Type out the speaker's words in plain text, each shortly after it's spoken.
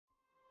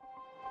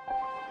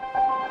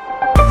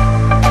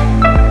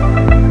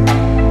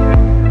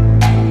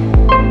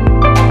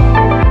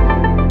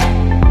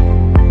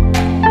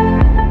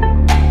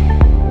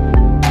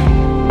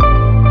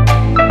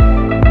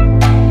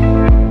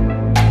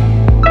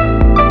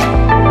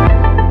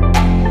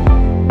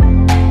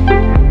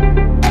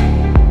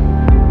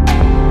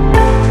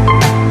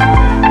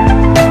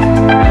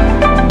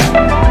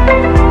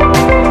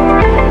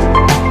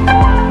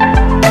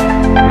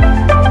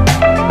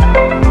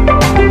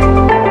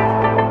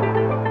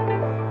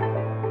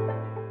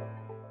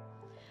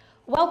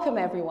Welcome,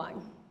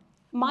 everyone.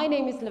 My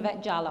name is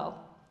Lovette Jallow.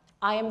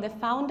 I am the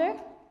founder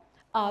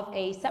of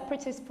a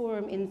separatist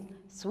forum in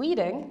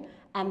Sweden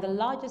and the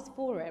largest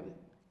forum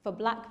for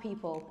Black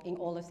people in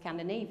all of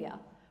Scandinavia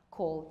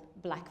called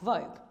Black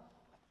Vogue.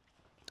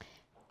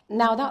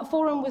 Now, that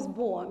forum was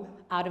born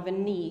out of a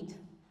need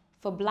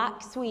for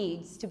Black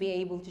Swedes to be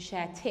able to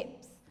share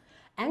tips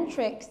and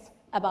tricks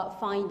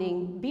about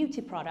finding beauty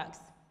products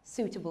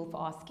suitable for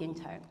our skin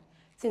tone.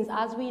 Since,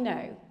 as we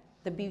know,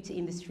 the beauty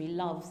industry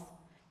loves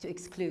to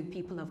exclude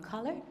people of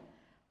color,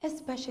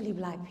 especially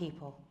Black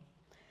people.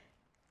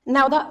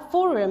 Now, that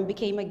forum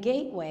became a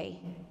gateway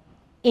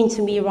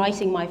into me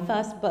writing my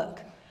first book,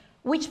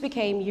 which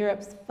became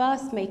Europe's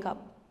first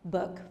makeup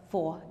book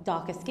for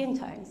darker skin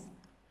tones.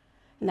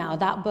 Now,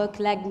 that book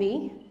led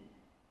me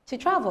to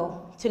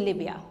travel to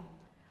Libya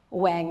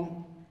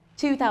when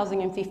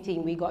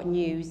 2015 we got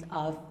news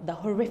of the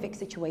horrific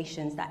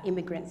situations that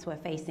immigrants were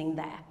facing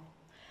there.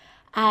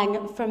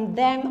 And from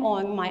then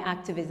on, my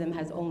activism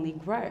has only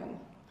grown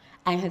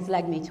and has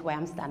led me to where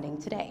I'm standing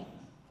today.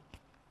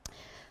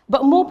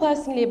 But more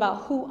personally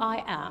about who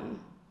I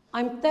am,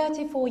 I'm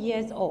 34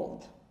 years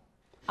old.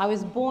 I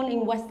was born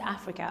in West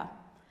Africa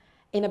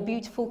in a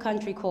beautiful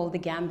country called the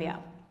Gambia.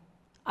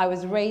 I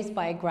was raised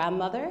by a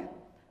grandmother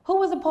who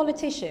was a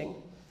politician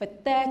for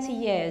 30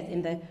 years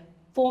in the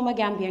former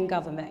Gambian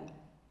government.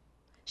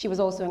 She was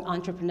also an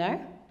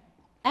entrepreneur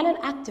and an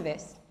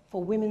activist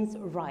for women's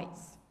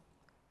rights.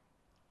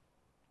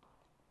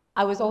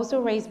 I was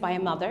also raised by a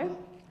mother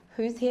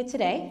who's here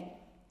today,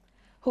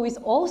 who is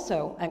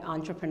also an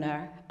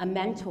entrepreneur, a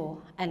mentor,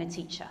 and a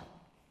teacher.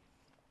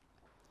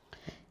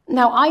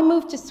 Now, I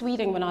moved to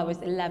Sweden when I was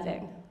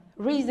 11,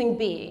 reason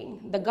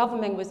being the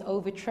government was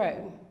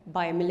overthrown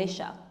by a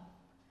militia.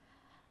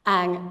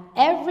 And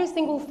every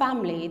single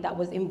family that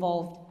was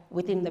involved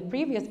within the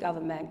previous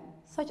government,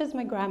 such as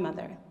my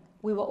grandmother,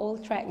 we were all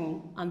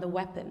threatened under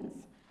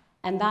weapons.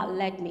 And that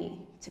led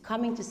me to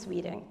coming to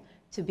Sweden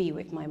to be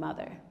with my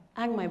mother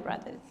and my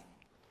brothers.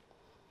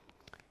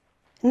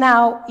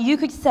 Now, you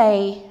could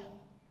say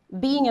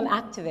being an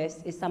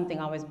activist is something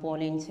I was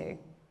born into.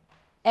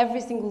 Every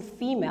single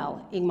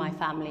female in my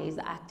family is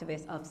an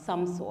activist of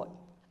some sort,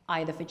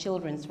 either for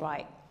children's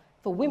rights,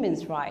 for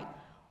women's rights,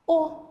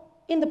 or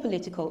in the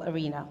political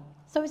arena.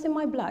 So it's in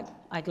my blood,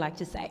 I'd like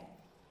to say.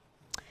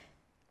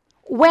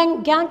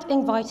 When GANT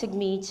invited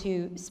me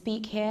to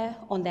speak here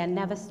on their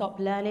Never Stop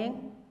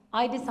Learning,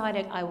 I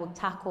decided I would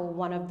tackle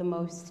one of the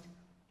most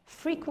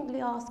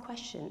frequently asked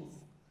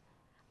questions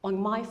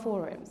on my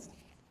forums.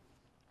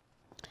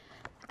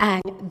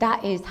 And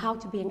that is how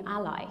to be an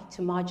ally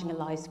to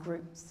marginalized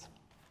groups.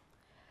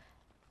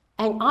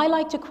 And I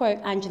like to quote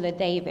Angela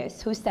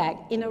Davis, who said,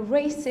 in a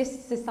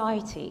racist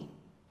society,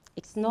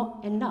 it's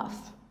not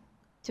enough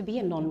to be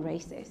a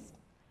non-racist.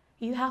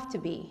 You have to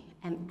be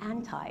an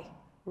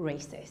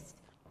anti-racist.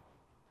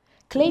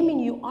 Claiming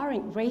you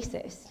aren't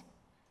racist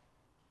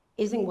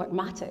isn't what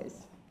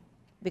matters,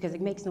 because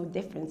it makes no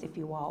difference if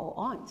you are or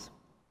aren't.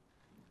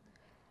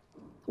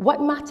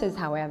 What matters,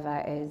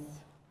 however, is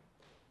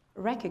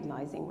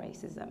recognizing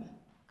racism,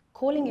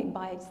 calling it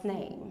by its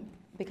name,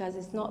 because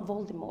it's not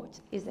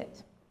Voldemort, is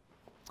it?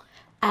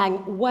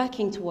 And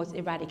working towards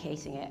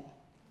eradicating it.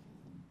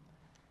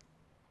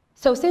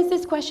 So since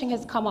this question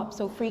has come up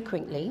so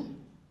frequently,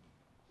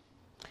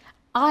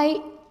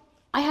 I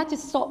had to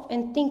stop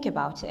and think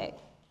about it,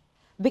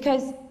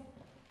 because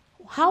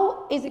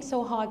how is it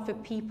so hard for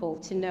people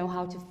to know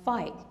how to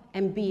fight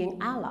and be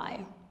an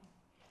ally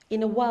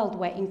in a world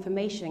where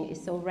information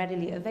is so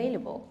readily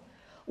available?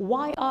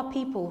 Why are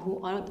people who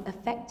aren't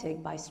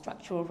affected by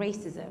structural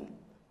racism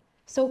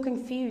so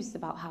confused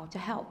about how to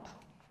help?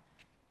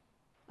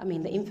 I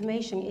mean, the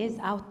information is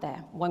out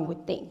there, one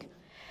would think.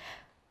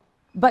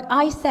 But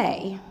I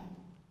say,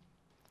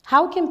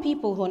 how can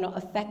people who are not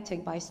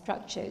affected by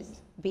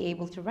structures be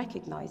able to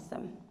recognize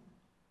them?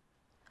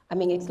 I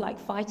mean, it's like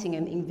fighting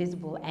an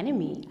invisible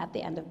enemy at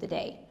the end of the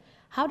day.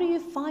 How do you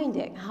find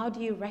it? How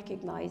do you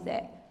recognize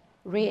it,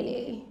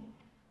 really?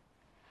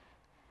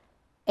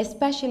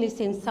 Especially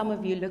since some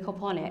of you look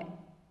upon it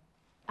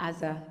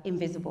as an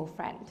invisible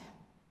friend.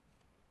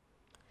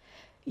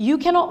 You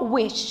cannot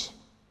wish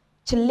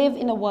to live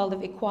in a world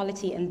of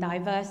equality and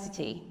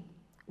diversity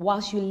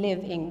whilst you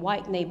live in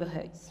white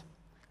neighborhoods,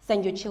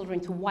 send your children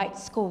to white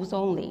schools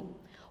only,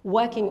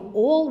 work in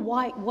all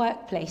white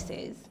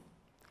workplaces,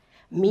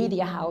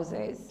 media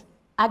houses,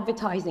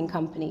 advertising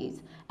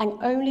companies, and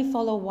only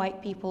follow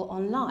white people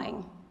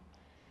online.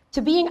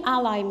 To be an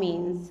ally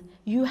means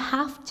you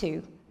have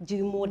to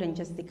do more than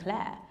just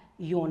declare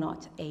you're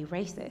not a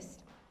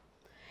racist.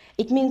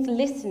 It means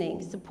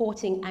listening,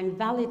 supporting, and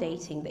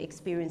validating the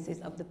experiences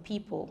of the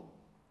people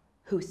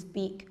who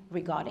speak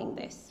regarding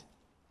this.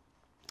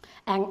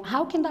 And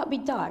how can that be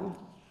done?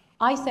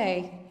 I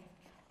say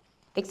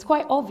it's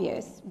quite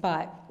obvious,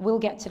 but we'll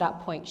get to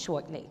that point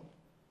shortly.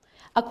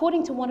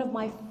 According to one of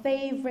my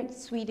favorite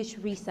Swedish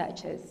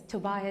researchers,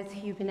 Tobias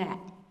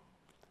Hübinette,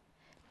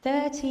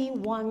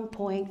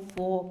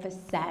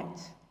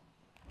 31.4%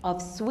 of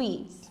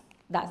Swedes,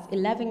 that's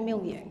 11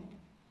 million,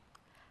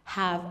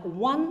 have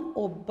one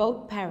or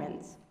both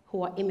parents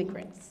who are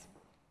immigrants.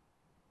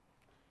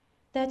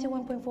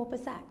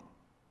 31.4%.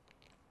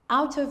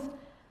 Out of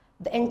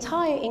the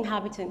entire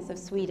inhabitants of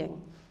Sweden,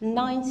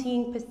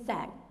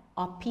 19%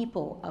 are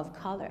people of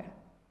color.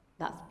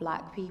 That's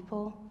black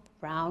people,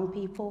 brown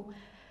people,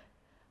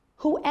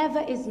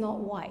 whoever is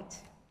not white.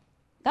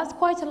 That's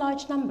quite a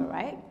large number,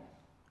 right?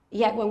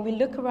 Yet when we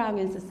look around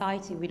in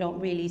society, we don't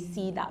really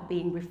see that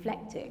being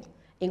reflected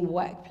in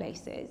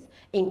workplaces,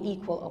 in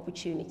equal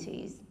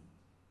opportunities.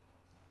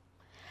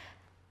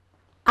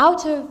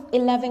 Out of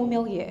 11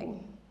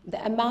 million,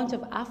 the amount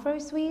of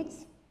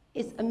Afro-Swedes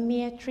is a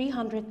mere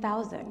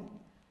 300,000.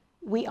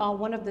 We are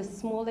one of the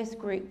smallest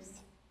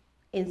groups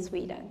in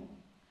Sweden.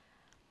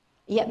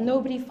 Yet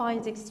nobody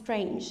finds it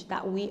strange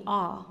that we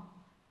are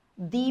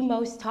the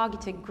most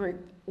targeted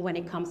group when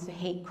it comes to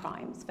hate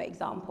crimes, for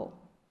example.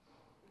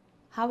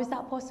 How is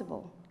that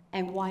possible?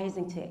 And why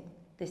isn't it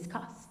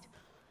discussed?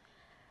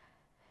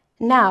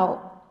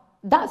 Now,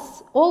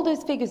 all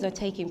those figures are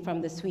taken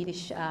from the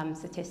Swedish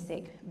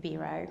Statistic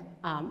Bureau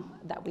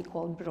that we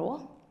call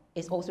BRÅ.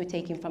 It's also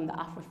taken from the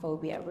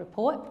Afrophobia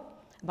report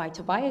by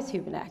Tobias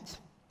Hübinette.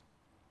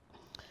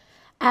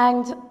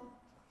 And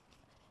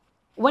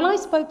when I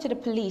spoke to the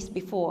police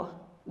before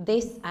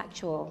this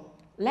actual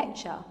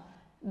lecture,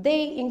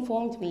 they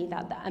informed me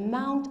that the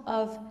amount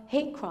of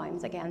hate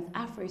crimes against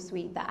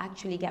Afro-Swedes that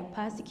actually get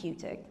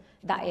persecuted,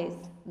 that is,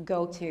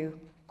 go to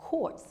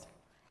courts,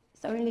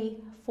 it's only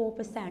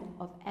 4%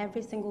 of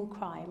every single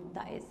crime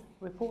that is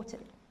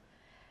reported.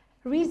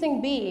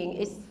 Reason being,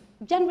 it's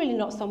generally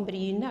not somebody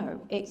you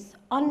know. It's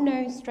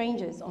unknown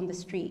strangers on the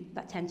street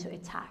that tend to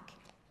attack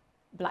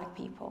black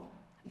people.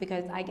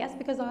 Because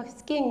our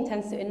skin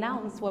tends to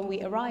announce when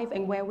we arrive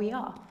and where we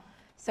are.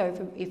 So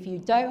if you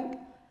don't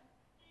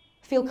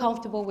feel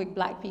comfortable with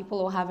black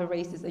people or have a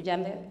racist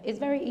agenda, it's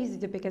very easy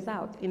to pick us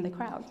out in the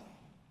crowd.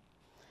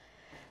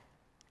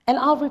 And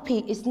I'll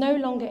repeat, it's no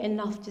longer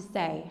enough to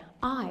say,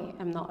 I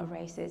am not a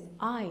racist,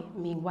 I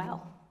mean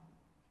well.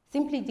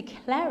 Simply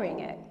declaring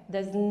it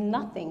does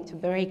nothing to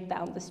break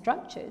down the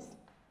structures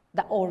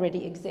that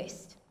already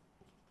exist.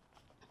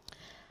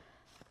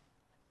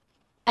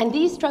 And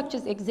these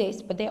structures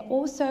exist, but they're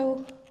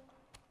also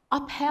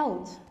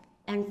upheld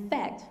and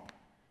fed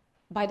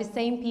by the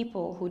same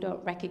people who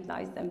don't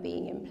recognize them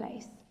being in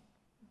place.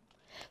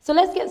 So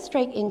let's get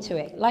straight into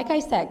it. Like I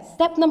said,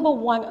 step number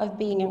one of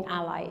being an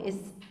ally is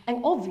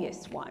an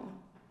obvious one.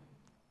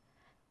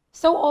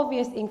 So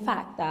obvious, in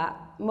fact, that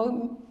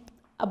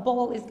a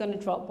ball is going to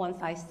drop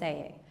once I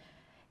say it.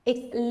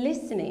 It's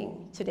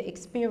listening to the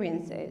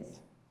experiences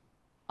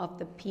of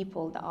the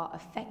people that are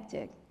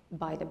affected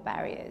by the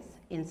barriers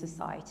in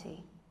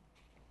society.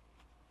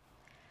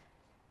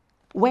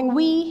 When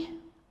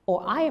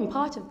I am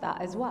part of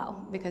that as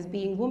well, because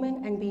being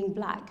woman and being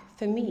black,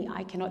 for me,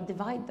 I cannot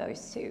divide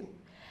those two.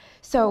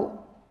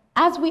 So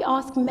as we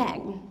ask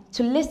men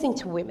to listen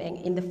to women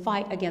in the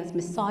fight against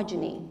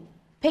misogyny,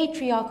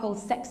 patriarchal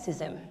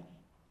sexism,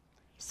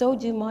 so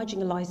do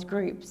marginalized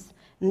groups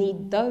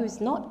need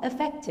those not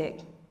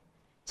affected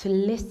to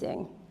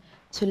listen,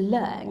 to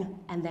learn,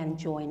 and then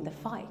join the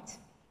fight.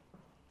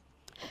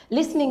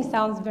 Listening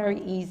sounds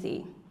very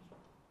easy,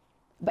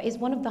 but it's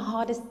one of the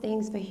hardest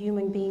things for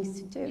human beings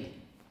to do,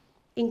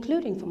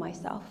 including for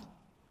myself.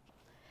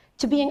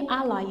 To be an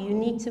ally, you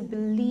need to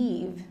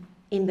believe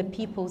in the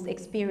people's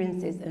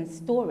experiences and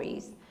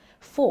stories,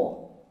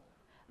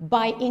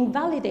 by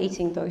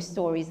invalidating those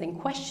stories and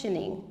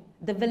questioning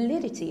the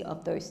validity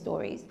of those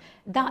stories,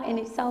 that in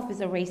itself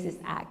is a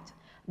racist act,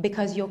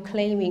 because you're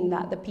claiming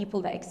that the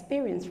people that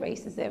experience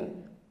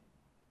racism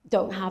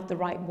don't have the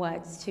right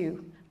words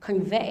to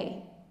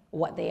convey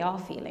what they are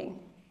feeling.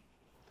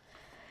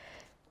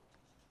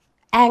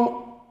 And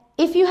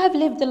if you have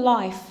lived a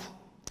life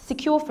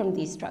secure from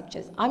these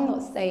structures, I'm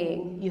not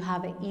saying you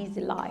have an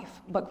easy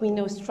life, but we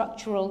know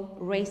structural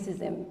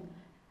racism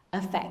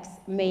affects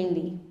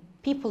mainly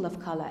people of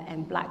color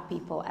and black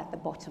people at the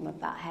bottom of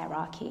that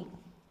hierarchy.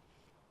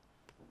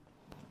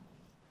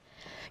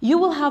 You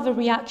will have a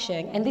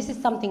reaction, and this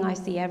is something I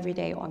see every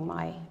day on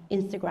my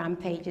Instagram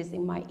pages,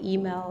 in my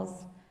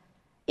emails,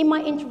 in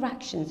my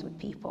interactions with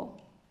people.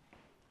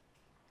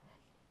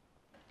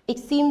 It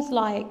seems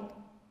like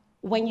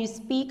when you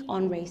speak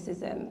on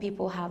racism,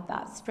 people have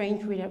that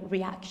strange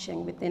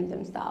reaction within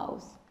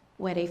themselves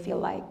where they feel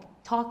like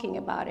talking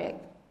about it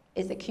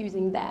is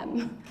accusing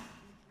them.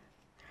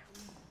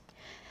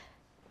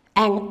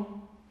 And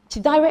to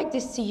direct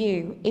this to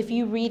you, if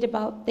you read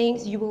about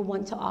things, you will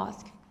want to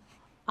ask,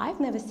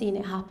 I've never seen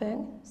it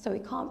happen, so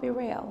it can't be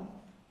real.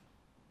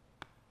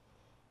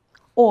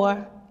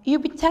 Or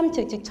you'd be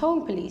tempted to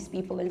tone police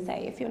people and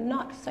say, if you're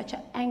not such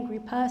an angry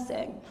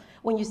person,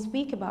 when you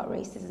speak about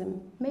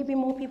racism, maybe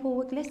more people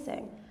would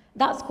listen.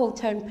 That's called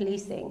tone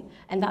policing,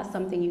 and that's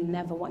something you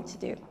never want to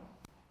do.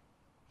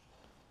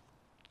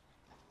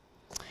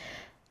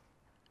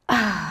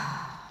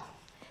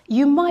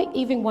 You might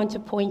even want to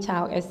point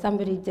out, as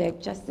somebody did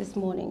just this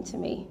morning to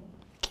me,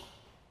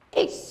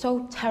 it's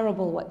so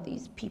terrible what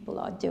these people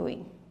are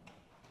doing.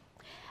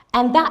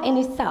 And that in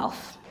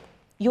itself,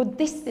 You're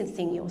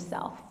distancing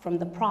yourself from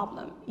the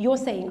problem. You're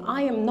saying,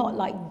 I am not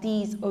like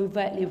these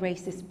overtly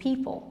racist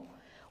people.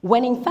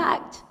 When in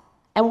fact,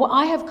 and what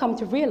I have come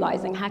to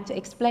realize and had to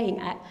explain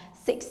at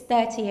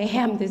 6:30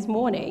 a.m. this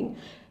morning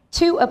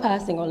to a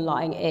person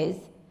online is,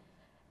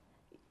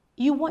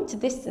 you want to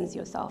distance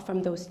yourself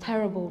from those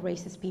terrible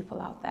racist people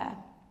out there.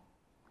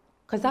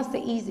 Because that's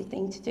the easy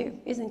thing to do,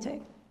 isn't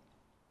it?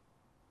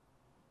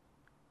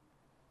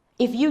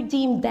 If you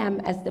deem them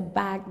as the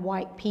bad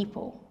white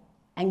people,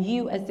 and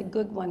you as the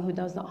good one who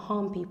does not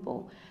harm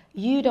people,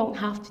 you don't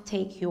have to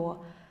take your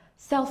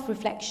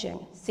self-reflection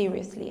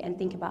seriously and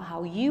think about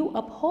how you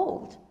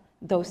uphold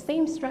those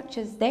same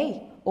structures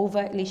they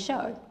overtly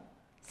show,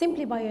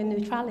 simply by your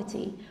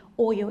neutrality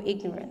or your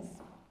ignorance.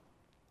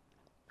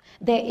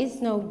 There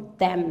is no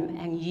them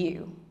and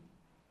you.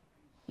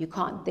 You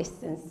can't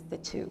distance the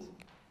two.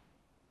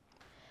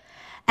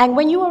 And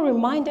when you are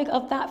reminded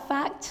of that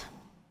fact,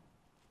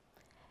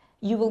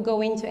 you will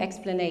go into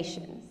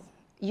explanations.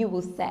 You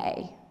will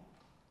say,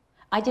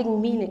 I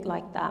didn't mean it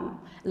like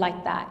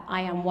that.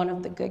 I am one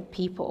of the good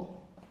people.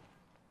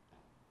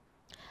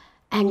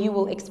 And you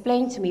will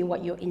explain to me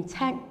what your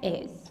intent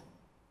is.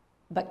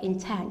 But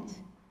intent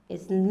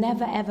is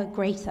never ever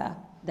greater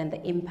than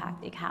the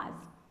impact it has.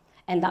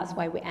 And that's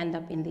why we end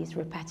up in these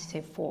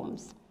repetitive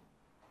forms.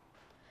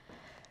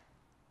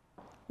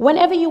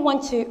 Whenever you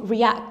want to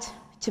react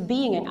to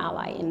being an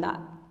ally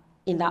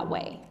in that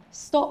way,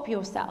 stop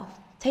yourself,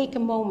 take a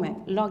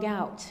moment, log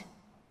out.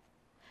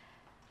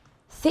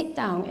 Sit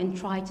down and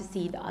try to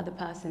see the other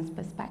person's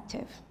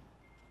perspective,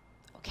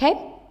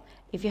 okay?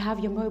 If you have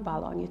your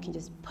mobile on, you can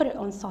just put it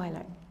on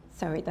silent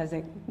so it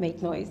doesn't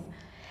make noise.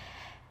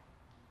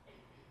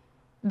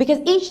 Because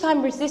each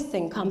time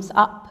resistance comes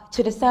up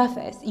to the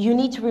surface, you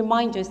need to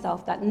remind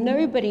yourself that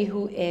nobody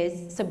who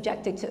is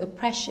subjected to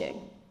oppression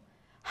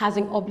has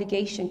an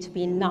obligation to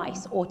be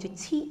nice or to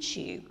teach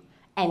you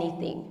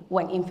anything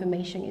when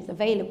information is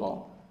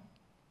available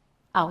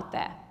out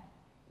there.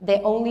 There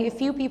are only a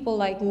few people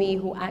like me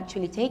who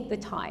actually take the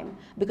time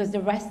because the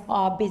rest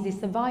are busy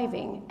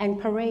surviving and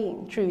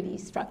paraying through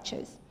these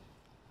structures.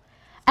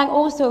 And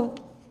also,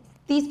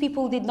 these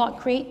people did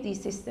not create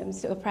these systems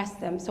to oppress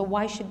them, so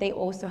why should they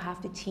also have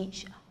to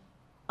teach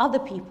other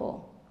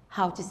people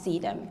how to see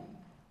them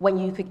when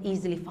you could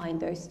easily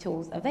find those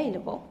tools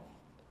available?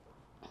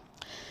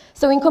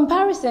 So in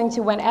comparison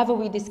to whenever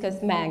we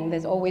discuss men,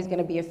 there's always going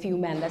to be a few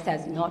men that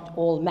says not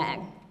all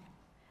men.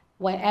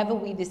 Whenever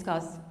we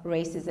discuss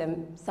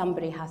racism,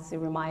 somebody has to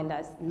remind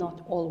us,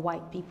 not all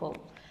white people.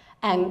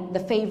 And the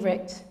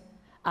favorite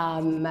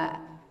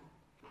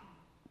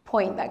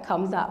point that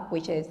comes up,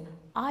 which is,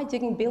 I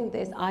didn't build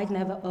this, I'd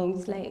never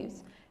owned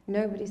slaves.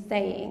 Nobody's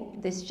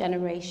saying this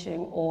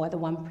generation or the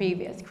one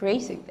previous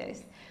created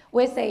this.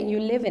 We're saying you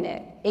live in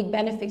it, it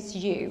benefits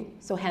you,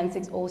 so hence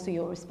it's also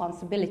your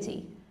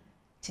responsibility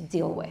to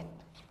deal with.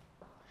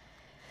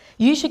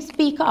 You should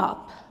speak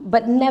up,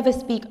 but never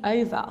speak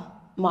over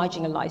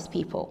marginalized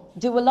people.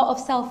 Do a lot of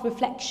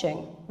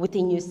self-reflection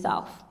within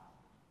yourself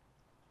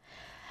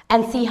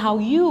and see how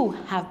you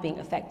have been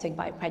affected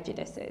by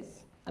prejudices.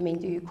 I mean,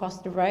 do you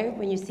cross the road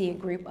when you see a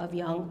group of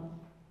young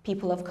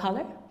people of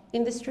color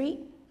in the street?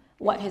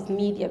 What has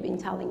media been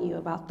telling you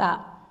about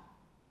that?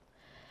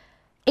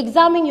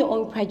 Examine your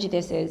own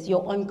prejudices,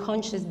 your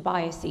unconscious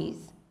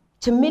biases,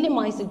 to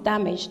minimize the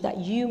damage that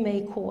you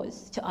may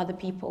cause to other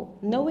people,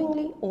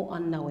 knowingly or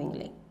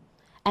unknowingly.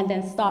 And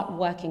then start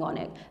working on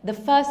it. The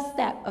first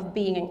step of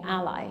being an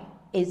ally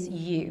is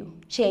you.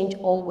 Change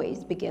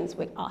always begins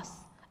with us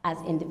as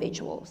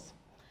individuals.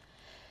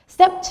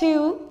 Step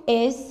 2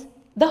 is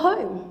the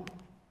home.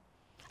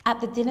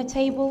 At the dinner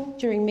table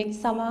during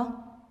midsummer,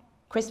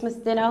 Christmas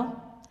dinner,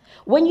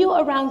 when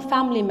you're around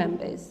family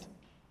members,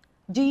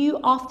 do you,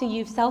 after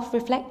you've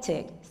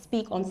self-reflected,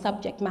 speak on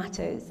subject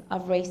matters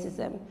of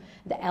racism,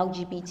 the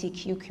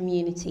LGBTQ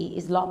community,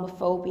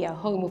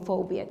 Islamophobia,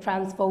 homophobia,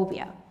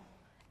 transphobia,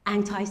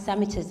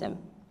 anti-Semitism?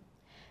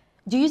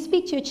 Do you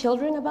speak to your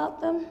children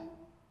about them?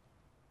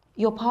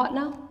 Your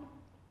partner?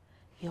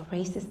 Your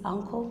racist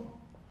uncle?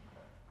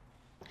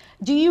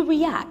 Do you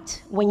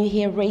react when you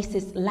hear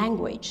racist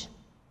language?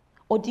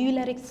 Or do you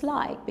let it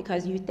slide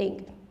because you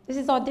think, this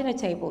is our dinner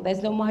table,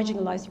 there's no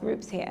marginalized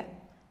groups here,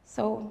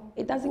 so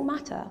it doesn't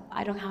matter,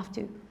 I don't have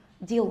to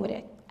deal with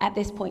it at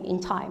this point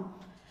in time?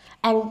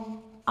 And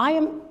I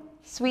am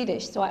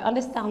Swedish, so I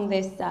understand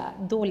this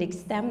dålig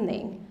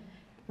stämning.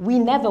 We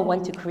never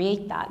want to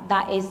create that.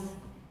 That is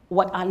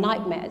what our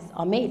nightmares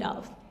are made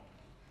of.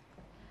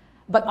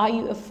 But are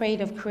you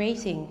afraid of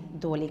creating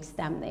dålig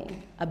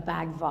stämning, a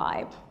bad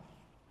vibe?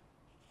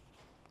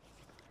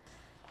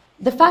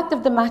 The fact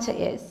of the matter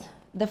is,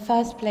 the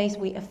first place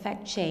we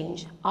affect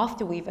change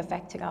after we've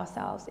affected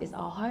ourselves is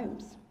our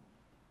homes.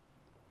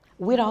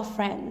 With our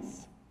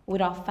friends, with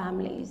our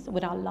families,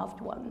 with our loved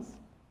ones.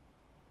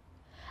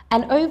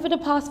 And over the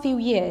past few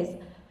years,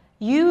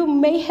 you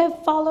may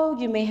have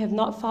followed, you may have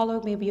not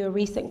followed, maybe you're a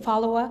recent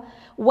follower,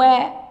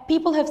 where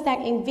people have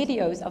sent in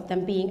videos of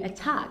them being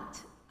attacked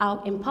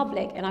out in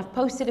public, and I've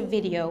posted a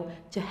video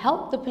to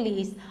help the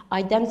police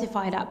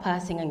identify that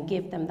person and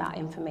give them that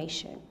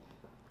information.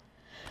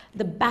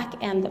 The back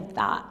end of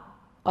that,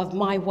 of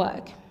my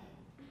work,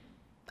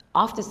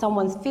 after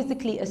someone's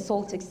physically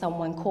assaulted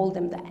someone, called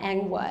them the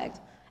N-word,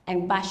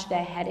 and bashed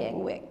their head in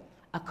with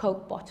a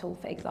Coke bottle,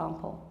 for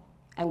example,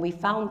 and we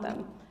found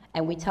them,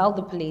 and we tell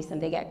the police,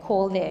 and they get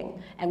called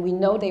in, and we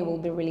know they will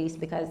be released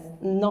because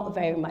not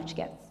very much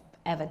gets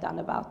ever done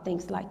about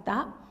things like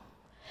that.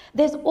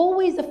 There's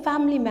always a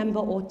family member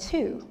or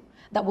two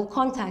that will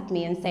contact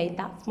me and say,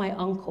 that's my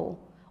uncle,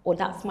 or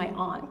that's my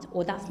aunt,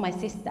 or that's my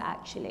sister,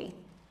 actually.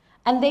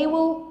 And they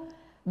will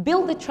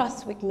build the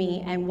trust with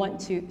me and want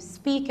to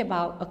speak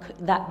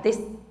about that this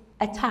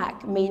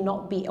attack may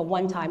not be a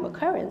one-time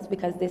occurrence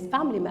because this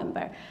family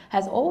member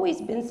has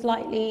always been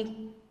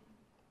slightly,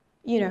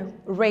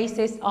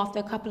 racist after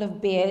a couple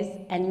of beers,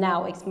 and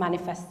now it's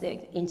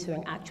manifested into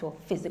an actual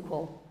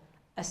physical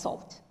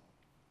assault.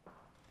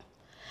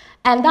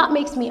 And that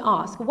makes me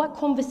ask, what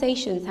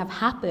conversations have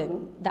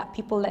happened that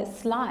people let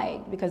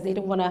slide because they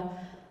don't want to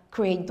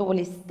create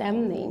dålig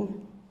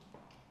stämning,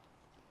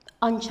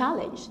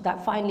 unchallenged,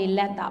 that finally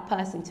led that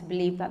person to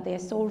believe that they're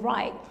so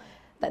right,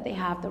 that they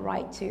have the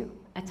right to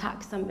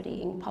attack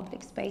somebody in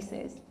public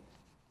spaces?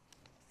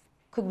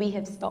 Could we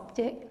have stopped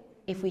it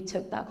if we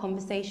took that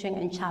conversation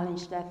and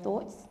challenged their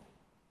thoughts?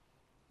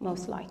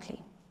 Most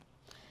likely.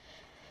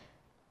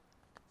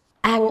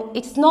 And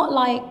it's not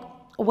like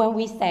when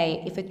we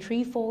say, if a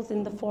tree falls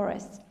in the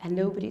forest and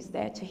nobody's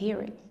there to hear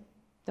it,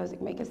 does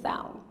it make a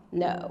sound?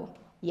 No.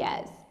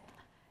 Yes.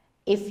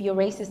 If your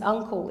racist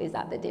uncle is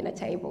at the dinner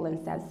table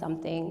and says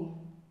something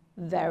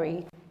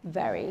very,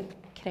 very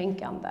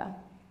kränkande,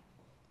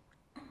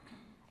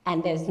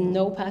 and there's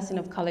no person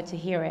of color to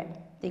hear it,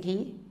 did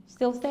he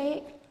still say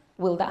it?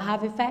 Will that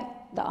have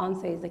effect? The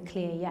answer is a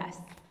clear yes.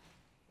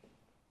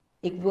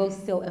 It will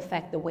still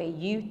affect the way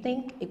you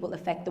think. It will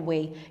affect the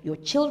way your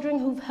children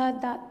who've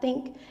heard that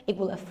think. It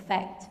will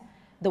affect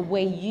the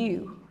way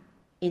you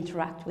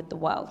interact with the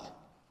world.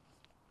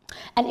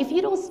 And if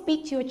you don't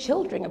speak to your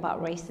children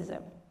about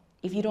racism,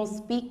 if you don't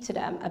speak to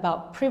them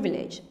about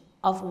privilege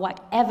of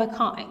whatever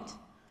kind,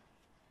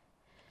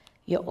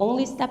 you're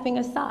only stepping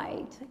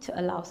aside to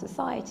allow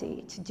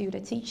society to do the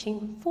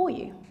teaching for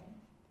you.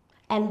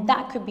 And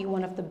that could be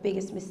one of the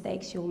biggest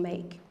mistakes you'll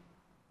make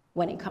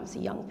when it comes to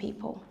young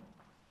people.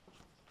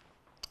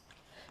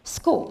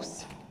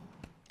 Schools.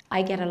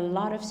 I get a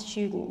lot of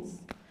students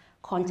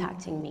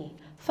contacting me,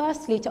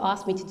 firstly to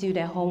ask me to do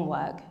their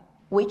homework,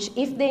 which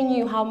if they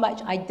knew how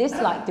much I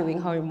dislike doing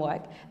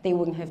homework, they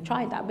wouldn't have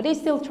tried that, but they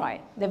still try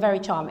it. They're very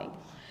charming.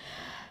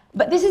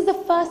 But this is the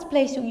first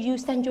place you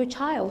send your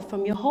child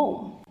from your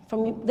home,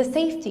 from the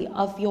safety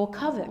of your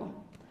coven,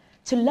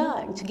 to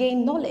learn, to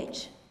gain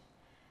knowledge,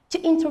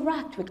 to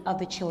interact with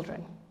other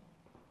children.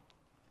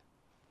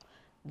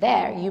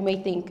 There, you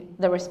may think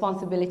the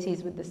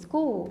responsibilities with the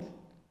school,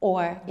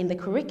 or in the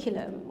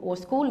curriculum, or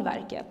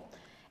skolverket.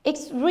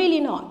 It's really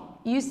not.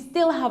 You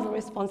still have a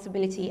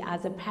responsibility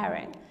as a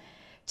parent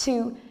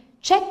to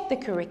check the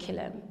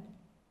curriculum.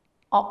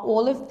 Are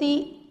all of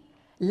the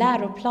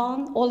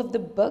läroplan, all of the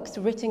books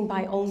written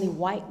by only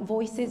white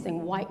voices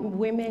and white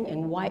women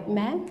and white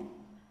men?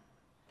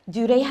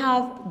 Do they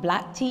have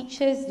black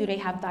teachers? Do they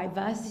have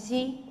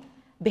diversity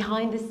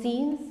behind the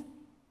scenes?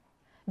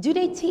 Do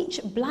they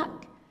teach black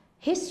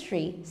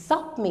history,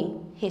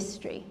 Sápmi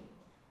history?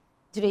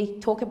 Do they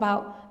talk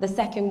about the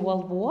Second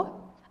World War?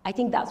 I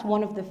think that's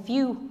one of the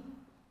few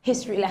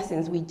history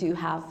lessons we do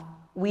have.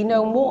 We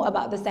know more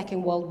about the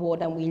Second World War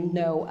than we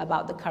know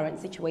about the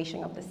current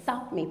situation of the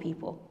Sápmi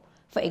people,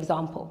 for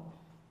example.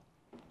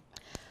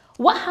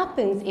 What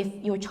happens if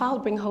your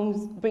child brings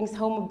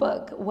home a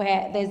book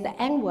where there's the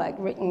N-word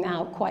written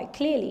out quite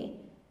clearly?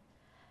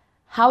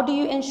 How do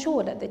you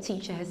ensure that the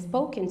teacher has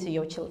spoken to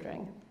your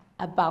children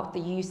about the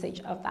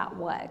usage of that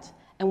word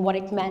and what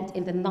it meant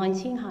in the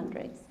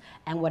 1900s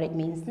and what it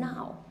means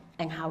now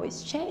and how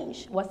it's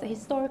changed? What's the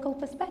historical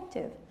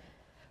perspective?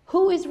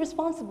 Who is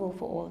responsible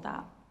for all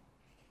that?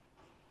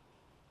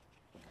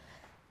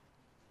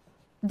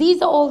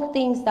 These are all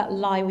things that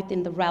lie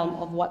within the realm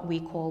of what we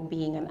call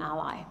being an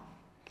ally.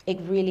 It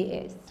really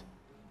is.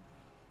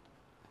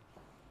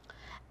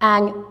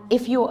 And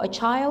if you're a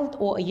child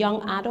or a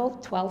young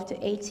adult, 12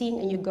 to 18,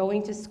 and you're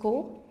going to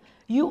school,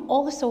 you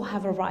also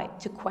have a right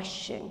to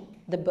question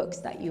the books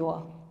that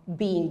you're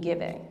being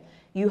given.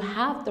 You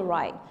have the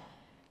right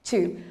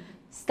to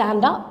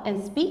stand up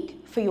and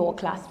speak for your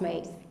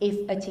classmates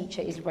if a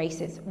teacher is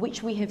racist,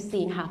 which we have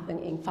seen happen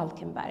in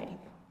Falkenberg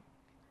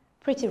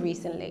pretty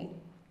recently,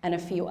 and a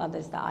few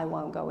others that I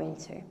won't go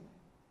into.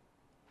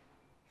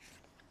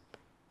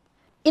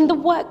 In the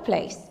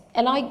workplace,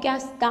 and I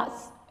guess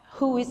that's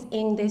who is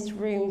in this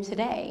room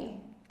today,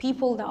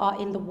 people that are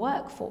in the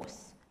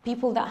workforce,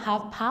 people that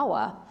have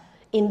power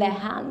in their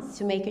hands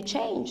to make a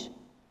change.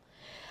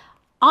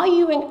 Are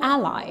you an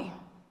ally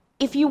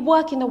if you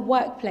work in a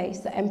workplace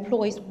that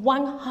employs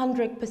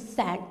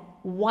 100%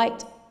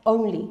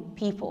 white-only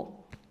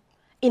people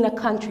in a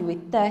country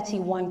with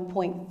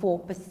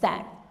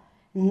 31.4%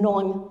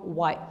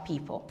 non-white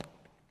people.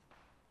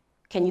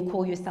 Can you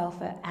call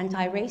yourself an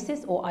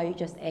anti-racist, or are you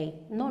just a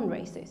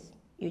non-racist?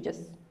 You're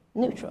just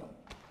neutral.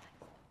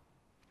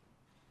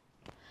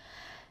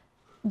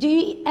 Do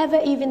you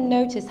ever even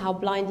notice how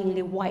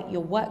blindingly white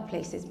your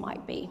workplaces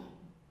might be?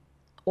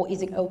 Or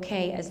is it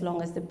okay as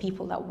long as the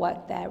people that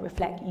work there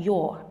reflect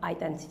your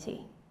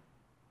identity,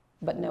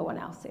 but no one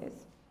else's?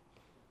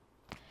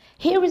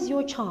 Here is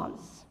your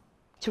chance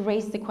to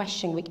raise the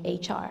question with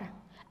HR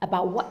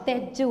about what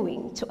they're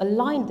doing to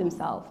align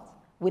themselves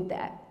with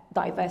their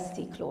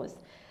diversity clause.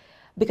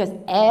 Because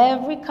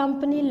every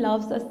company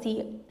loves a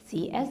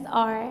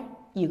CSR.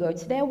 You go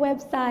to their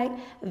website,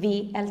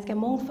 Vi älskar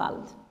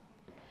mångfald.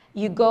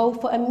 You go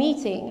for a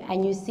meeting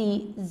and you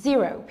see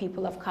 0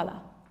 people of color,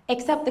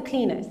 except the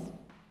cleaners.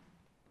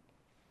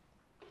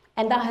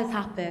 And that has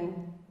happened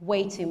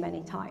way too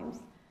many times.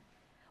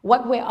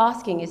 What we're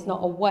asking is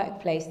not a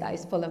workplace that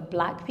is full of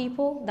black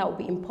people. That would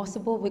be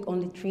impossible with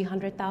only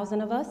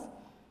 300,000 of us.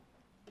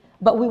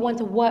 But we want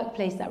a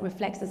workplace that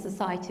reflects the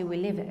society we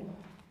live in.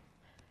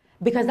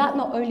 Because that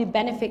not only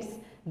benefits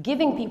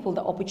giving people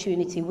the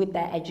opportunity with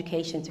their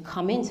education to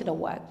come into the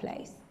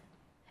workplace,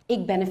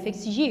 it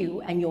benefits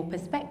you and your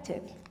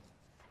perspective.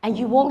 And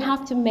you won't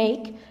have to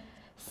make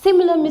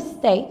similar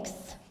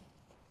mistakes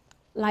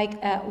like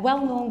a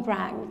well-known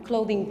brand,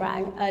 clothing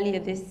brand earlier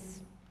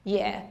this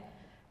year,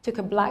 took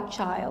a black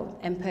child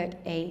and put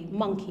a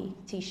monkey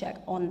t-shirt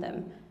on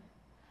them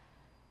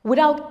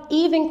without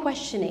even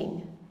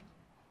questioning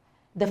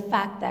the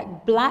fact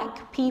that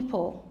black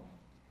people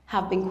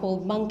have been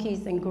called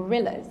monkeys and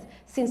gorillas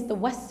since the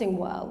Western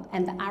world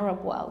and the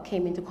Arab world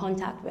came into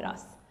contact with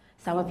us.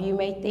 Some of you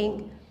may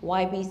think,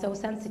 why be so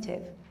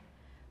sensitive?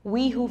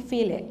 We who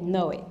feel it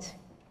know it,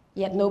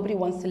 yet nobody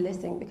wants to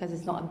listen because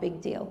it's not a big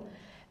deal.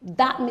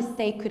 That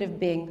mistake could have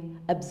been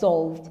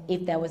absolved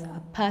if there was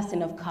a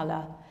person of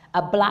color,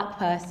 a black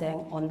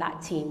person on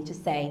that team to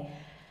say,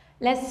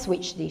 let's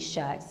switch these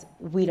shirts.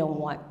 We don't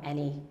want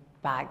any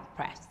bad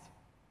press.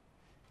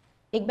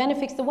 It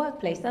benefits the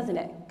workplace, doesn't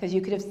it? Because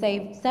you could have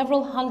saved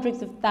several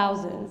hundreds of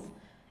thousands,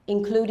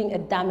 including a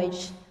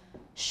damaged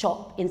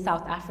shop in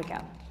South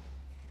Africa,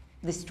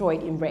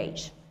 destroyed in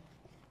rage.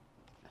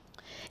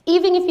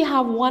 Even if you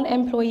have one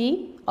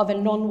employee of a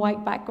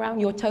non-white background,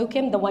 your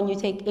token, the one you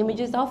take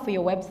images of for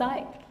your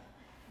website,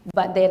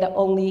 but they're the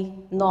only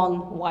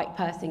non-white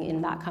person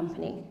in that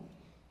company.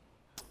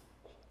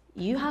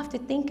 You have to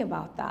think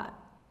about that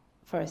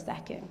for a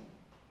second.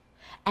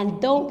 And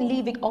don't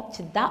leave it up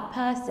to that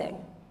person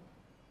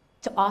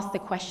to ask the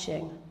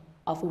question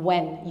of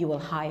when you will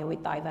hire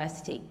with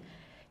diversity.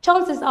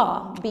 Chances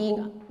are,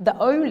 being the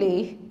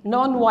only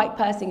non-white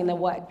person in the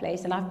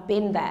workplace, and I've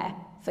been there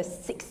for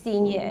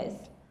 16 years,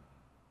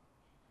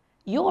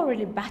 you're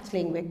already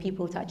battling with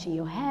people touching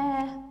your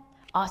hair,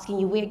 asking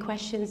you weird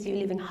questions. Do you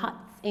live in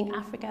huts in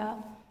Africa?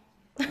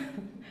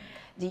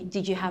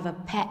 Did you have a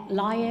pet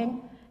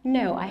lion?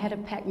 No, I had a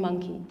pet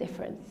monkey.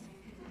 Difference.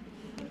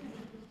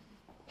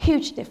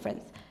 Huge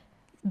difference.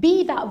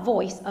 Be that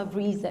voice of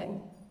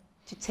reason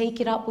to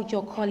take it up with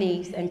your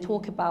colleagues and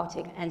talk about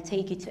it and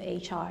take it to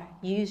HR.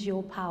 Use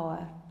your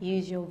power,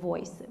 use your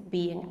voice,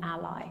 be an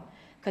ally,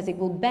 because it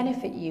will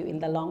benefit you in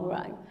the long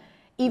run.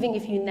 Even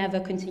if you never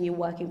continue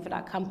working for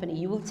that company,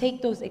 you will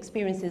take those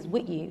experiences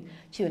with you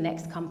to your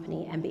next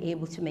company and be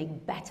able to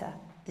make better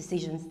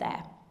decisions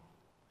there.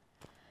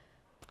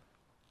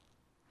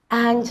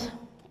 And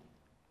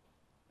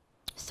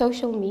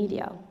social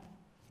media,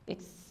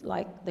 it's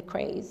like the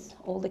craze.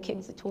 All the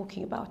kids are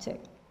talking about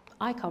it.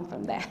 I come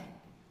from there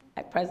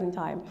at present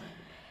time.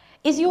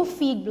 Is your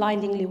feed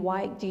blindingly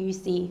white? Do you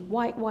see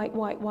white, white,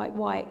 white, white,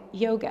 white,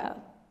 yoga,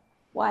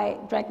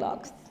 white,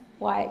 dreadlocks,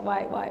 white,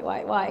 white, white,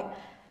 white, white,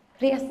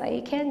 resa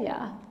in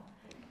Kenya?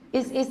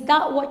 Is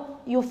that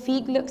what your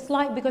feed looks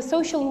like? Because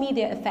social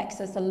media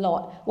affects us a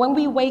lot. When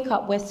we wake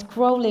up, we're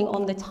scrolling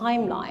on the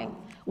timeline.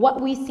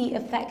 What we see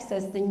affects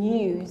us, the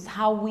news,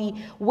 how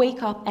we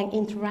wake up and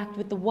interact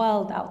with the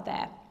world out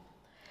there.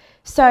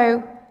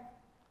 So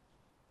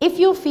if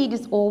your feed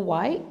is all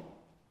white,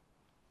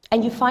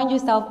 and you find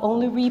yourself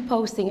only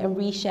reposting and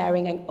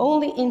resharing and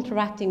only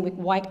interacting with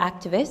white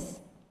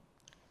activists,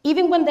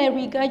 even when they're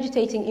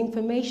regurgitating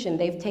information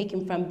they've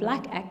taken from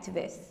black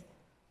activists,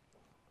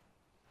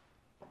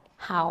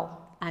 how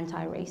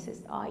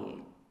anti-racist are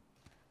you?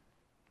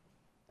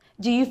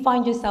 Do you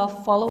find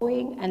yourself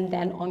following and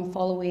then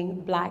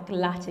unfollowing black,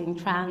 Latin,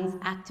 trans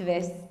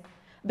activists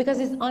because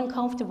it's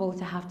uncomfortable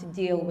to have to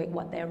deal with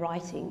what they're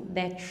writing,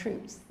 their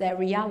truths, their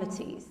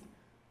realities?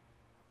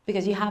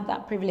 Because you have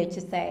that privilege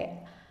to say,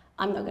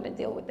 I'm not going to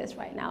deal with this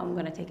right now. I'm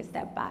going to take a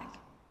step back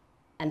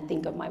and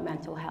think of my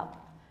mental health.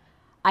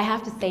 I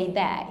have to say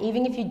there,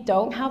 even if you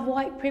don't have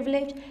white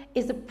privilege,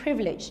 it's a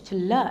privilege to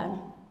learn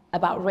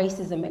about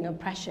racism and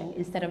oppression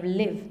instead of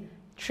live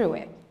through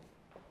it.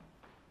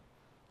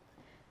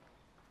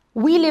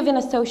 We live in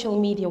a social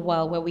media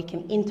world where we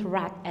can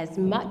interact as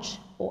much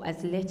or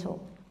as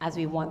little as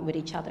we want with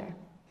each other.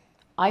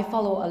 I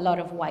follow a lot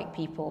of white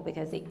people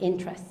because it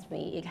interests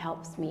me. It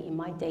helps me in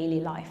my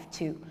daily life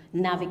to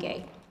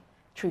navigate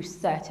through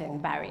certain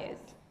barriers.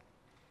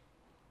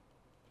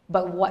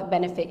 But what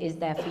benefit is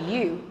there for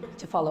you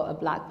to follow a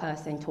black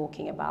person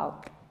talking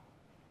about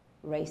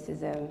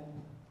racism,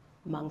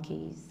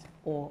 monkeys,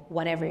 or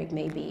whatever it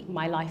may be,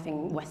 my life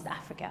in West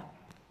Africa?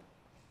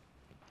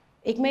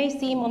 It may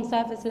seem on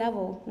surface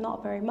level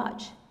not very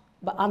much,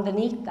 but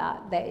underneath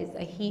that, there is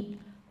a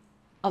heap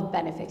of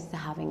benefits to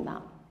having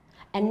that.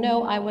 And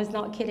no, I was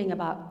not kidding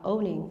about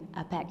owning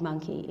a pet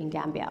monkey in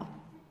Gambia.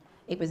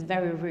 It was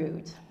very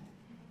rude.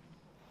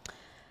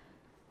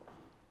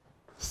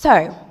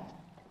 So,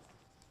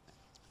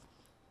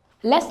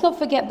 let's not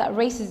forget that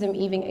racism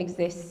even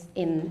exists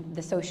in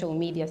the social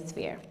media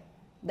sphere.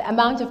 The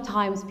amount of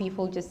times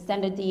people just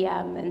send a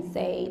DM and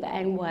say the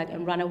N-word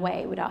and run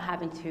away without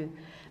having to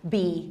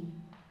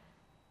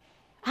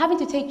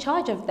take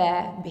charge of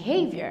their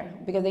behavior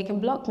because they can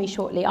block me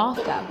shortly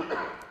after.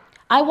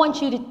 I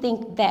want you to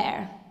think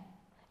there.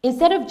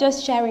 Instead of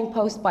just sharing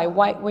posts by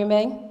white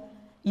women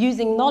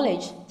using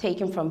knowledge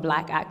taken from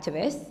black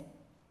activists,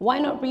 why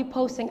not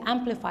repost and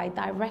amplify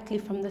directly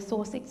from the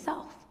source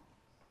itself?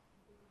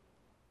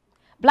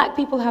 Black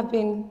people have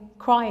been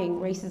crying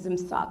racism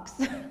sucks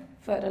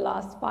for the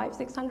last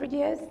 500-600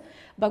 years,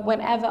 but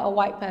whenever a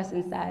white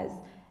person says,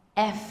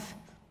 F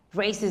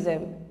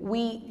racism,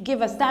 we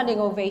give a standing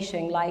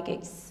ovation like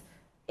it's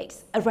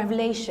a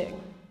revelation,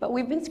 but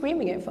we've been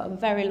screaming it for a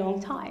very long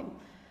time.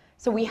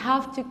 So we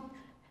have to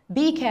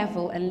be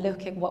careful and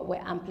look at what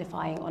we're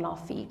amplifying on our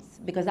feeds,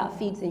 because that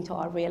feeds into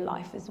our real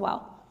life as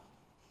well.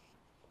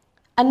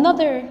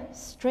 Another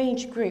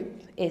strange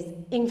group is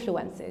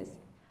influencers.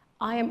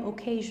 I am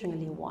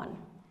occasionally one.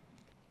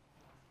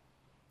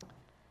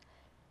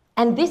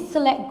 And this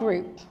select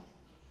group,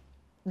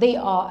 they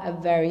are a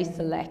very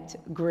select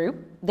group.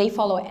 They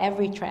follow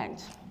every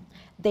trend.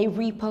 They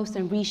repost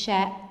and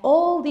reshare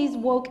all these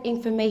woke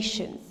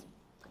informations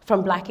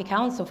from black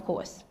accounts, of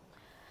course.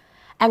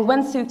 And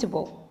when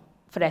suitable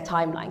for their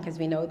timeline, because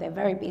we know they're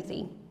very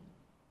busy,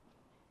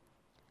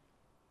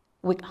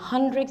 with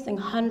hundreds and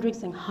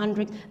hundreds and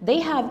hundreds.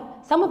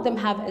 Some of them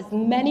have as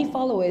many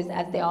followers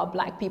as there are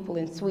black people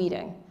in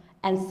Sweden,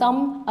 and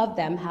some of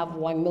them have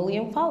 1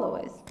 million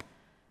followers,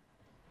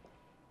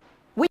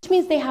 which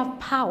means they have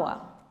power.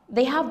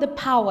 They have the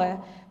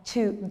power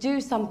to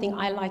do something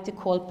I like to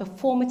call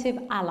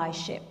performative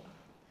allyship.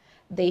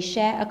 They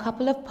share a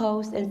couple of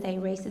posts and say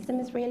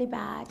racism is really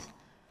bad,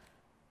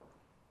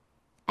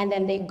 and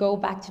then they go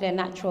back to their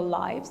natural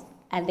lives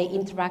and they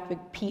interact with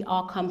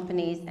PR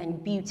companies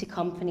and beauty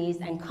companies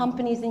and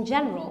companies in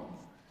general,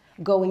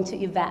 going to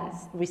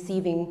events,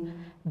 receiving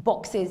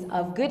boxes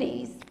of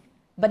goodies.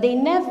 But they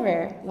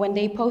never, when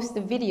they post the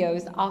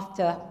videos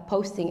after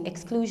posting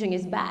exclusion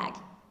is bad,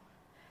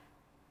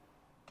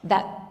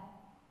 that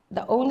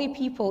the only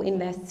people in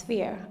their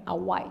sphere are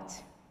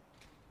white.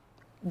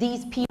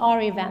 These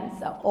PR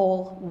events are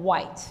all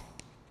white.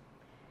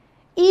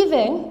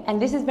 Even,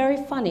 and this is very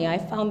funny, I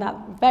found that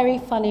very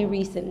funny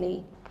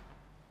recently,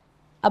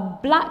 a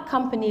black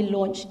company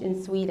launched in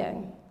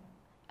Sweden.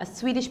 A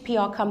Swedish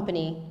PR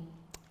company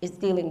is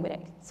dealing with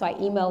it. So I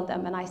emailed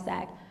them and I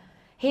said,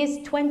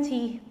 here's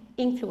 20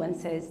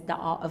 influencers that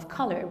are of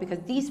color, because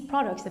these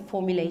products are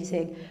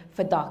formulated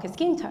for darker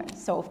skin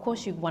tones. So of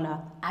course you want to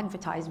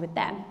advertise with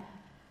them.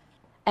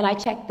 And I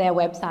checked their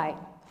website.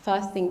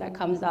 First thing that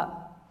comes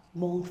up,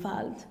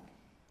 mångfald.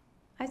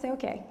 I say,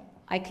 okay.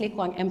 I click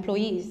on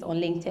employees on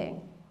LinkedIn,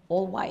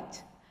 all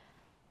white.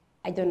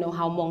 I don't know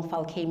how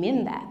mångfald came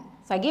in there.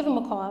 So I gave him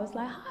a call. I was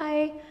like,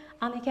 hi,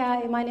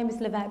 Annika, my name is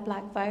Lovette,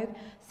 Black Vogue.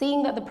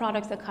 Seeing that the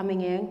products are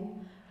coming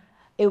in,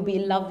 it would be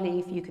lovely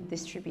if you could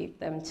distribute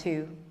them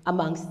to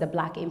amongst the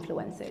black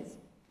influencers.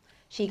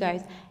 She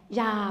goes,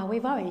 yeah,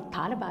 we've already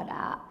thought about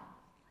that.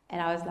 And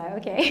I was like,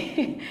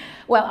 okay.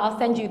 Well, I'll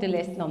send you the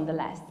list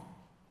nonetheless.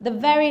 The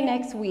very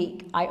next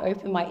week, I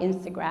opened my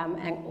Instagram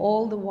and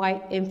all the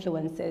white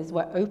influencers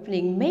were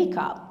opening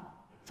makeup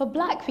for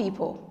black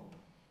people.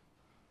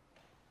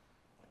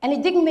 And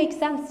it didn't make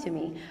sense to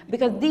me,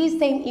 because these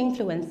same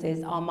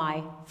influencers are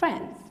my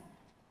friends.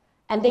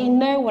 And they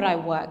know what I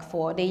work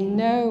for, they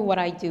know what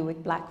I do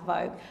with Black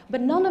Vogue,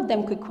 but none of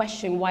them could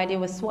question why they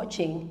were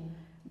swatching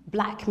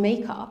black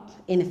makeup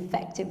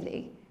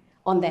ineffectively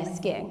on their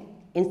skin,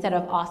 instead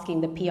of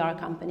asking the PR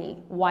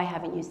company, why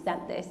haven't you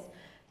sent this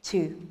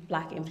to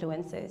black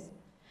influencers?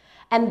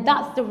 And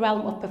that's the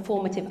realm of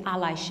performative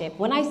allyship.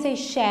 When I say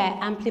share,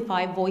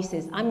 amplify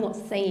voices, I'm not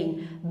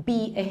saying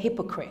be a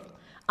hypocrite.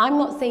 I'm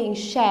not saying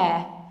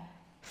share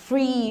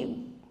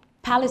free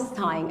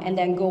Palestine and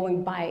then go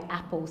and buy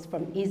apples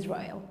from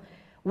Israel.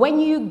 When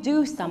you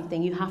do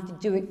something, you have to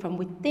do it from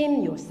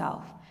within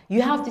yourself.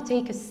 You have to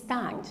take a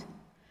stand.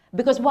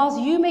 Because whilst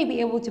you may be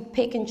able to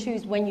pick and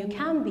choose when you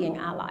can be an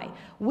ally,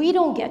 we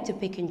don't get to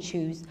pick and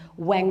choose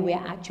when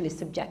we're actually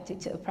subjected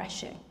to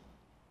oppression.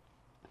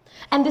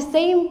 And the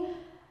same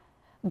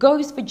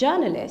goes for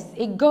journalists.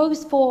 It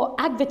goes for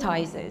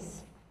advertisers.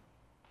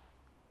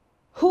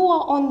 Who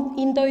are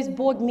in those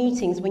board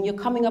meetings when you're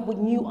coming up with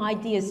new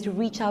ideas to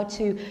reach out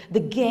to the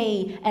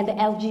gay and the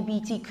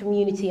LGBT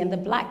community and the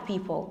black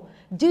people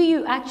Do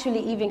you actually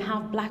even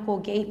have black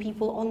or gay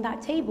people on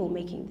that table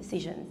making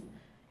decisions?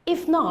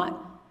 If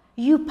not,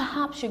 you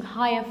perhaps should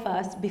hire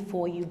first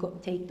before you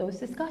take those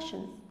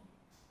discussions.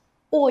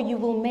 Or you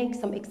will make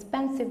some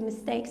expensive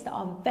mistakes that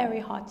are very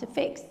hard to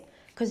fix,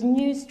 because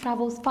news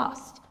travels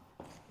fast.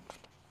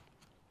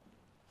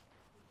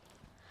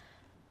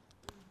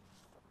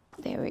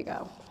 There we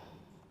go.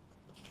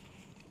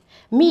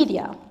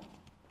 Media.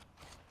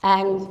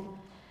 And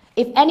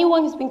if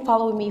anyone has been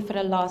following me for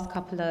the last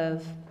couple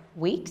of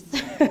weeks,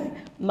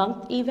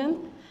 month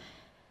even,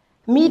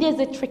 media is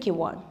a tricky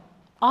one.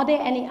 Are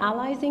there any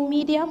allies in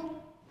media?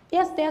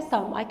 Yes, there are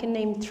some. I can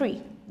name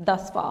 3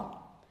 thus far.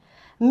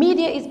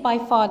 Media is by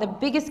far the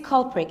biggest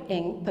culprit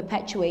in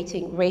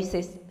perpetuating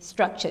racist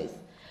structures.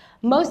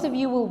 Most of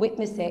you will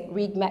witness it,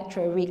 read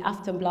Metro, read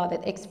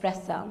Aftonbladet,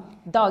 Expressen,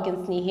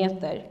 Dagens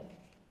Nyheter,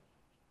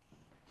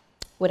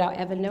 without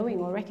ever knowing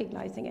or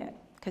recognizing it,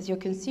 because you're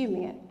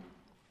consuming it.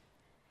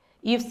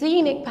 You've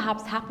seen it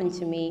perhaps happen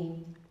to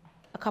me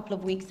a couple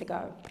of weeks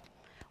ago,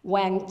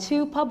 when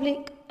 2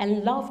 public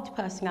and loved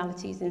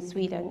personalities in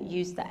Sweden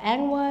used the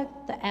N-word,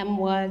 the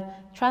M-word,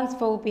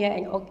 transphobia,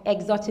 and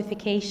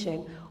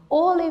exotification,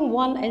 all in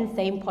one and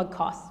same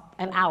podcast,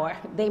 an hour.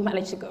 They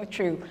managed to go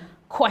through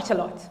quite a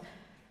lot.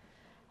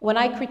 When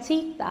I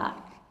critiqued that,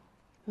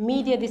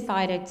 media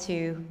decided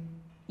to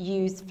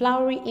use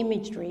flowery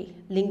imagery,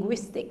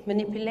 linguistic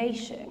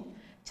manipulation,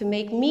 to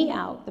make me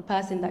out, the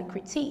person that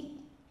critiqued,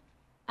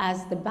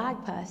 as the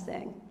bad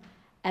person,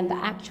 and the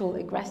actual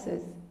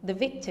aggressors, the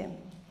victim.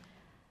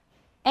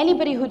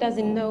 Anybody who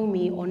doesn't know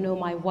me or know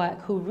my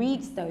work, who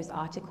reads those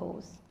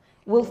articles,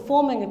 will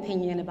form an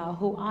opinion about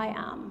who I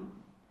am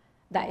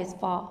that is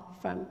far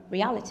from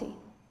reality.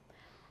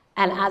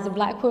 And as a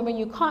black woman,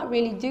 you can't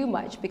really do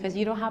much because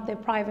you don't have their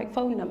private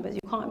phone numbers.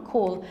 You can't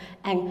call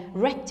and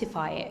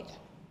rectify it.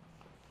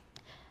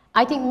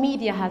 I think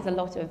media has a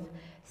lot of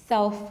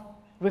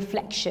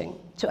self-reflection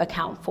to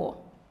account for,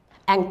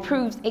 and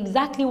proves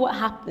exactly what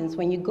happens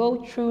when you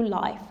go through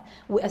life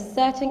with a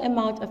certain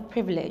amount of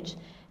privilege,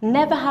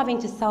 never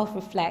having to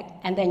self-reflect,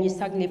 and then you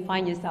suddenly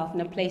find yourself in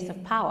a place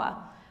of power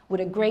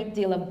with a great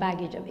deal of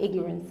baggage of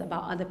ignorance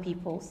about other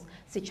people's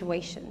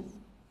situations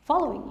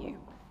following you.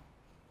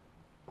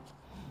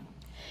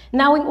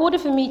 Now, in order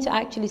for me to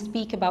actually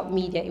speak about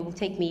media, it will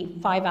take me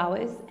 5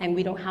 hours, and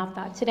we don't have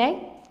that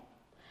today.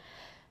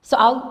 So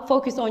I'll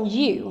focus on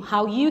you,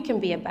 how you can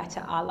be a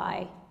better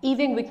ally,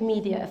 even with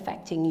media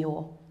affecting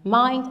your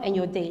mind and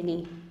your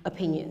daily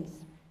opinions.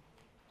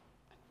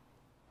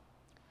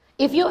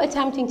 If you're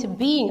attempting to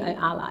be an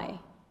ally,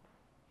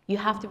 you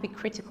have to be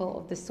critical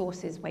of the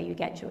sources where you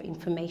get your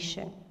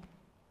information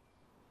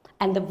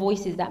and the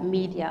voices that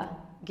media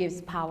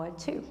gives power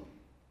to.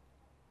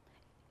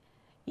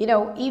 You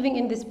know, even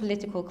in this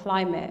political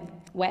climate,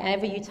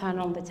 wherever you turn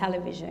on the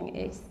television,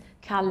 it's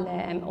Kalle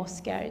and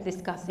Oscar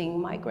discussing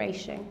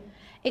migration.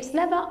 It's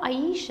never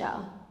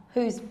Aisha,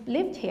 who's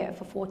lived here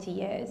for 40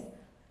 years,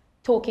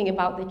 talking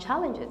about the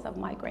challenges of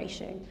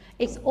migration.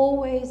 It's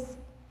always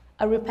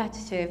a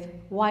repetitive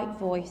white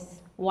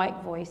voice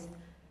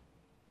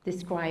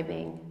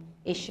describing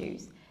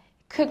issues. It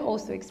could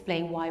also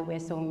explain why we're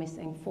so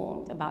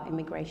misinformed about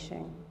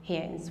immigration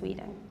here in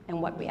Sweden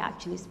and what we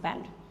actually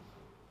spend.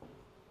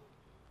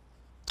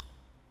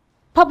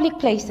 Public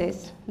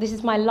places, this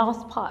is my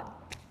last part.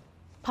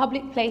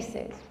 Public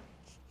places.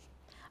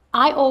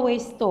 I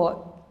always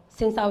thought,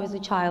 since I was a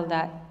child,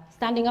 that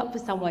standing up for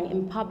someone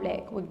in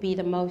public would be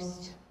the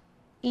most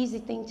easy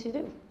thing to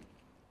do,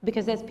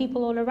 because there's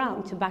people all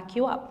around to back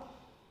you up.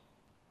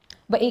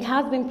 But it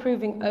has been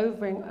proving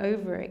over and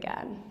over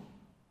again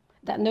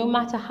that no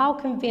matter how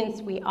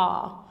convinced we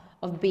are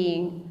of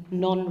being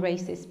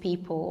non-racist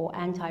people or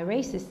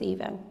anti-racist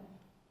even,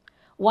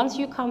 once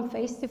you come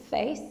face to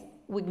face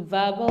with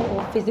verbal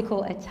or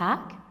physical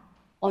attack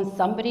on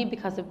somebody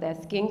because of their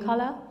skin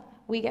color,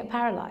 we get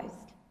paralyzed.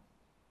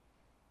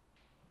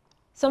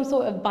 Some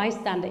sort of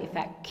bystander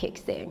effect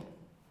kicks in.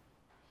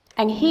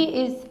 And here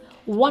is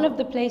one of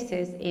the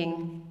places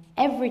in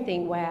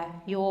everything where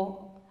your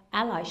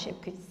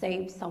allyship could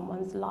save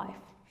someone's life.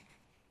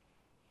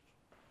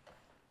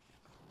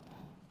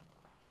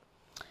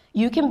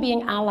 You can be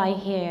an ally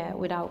here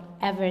without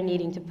ever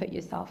needing to put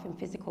yourself in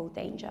physical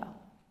danger.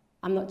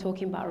 I'm not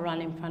talking about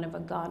run in front of a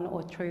gun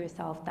or throw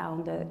yourself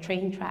down the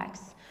train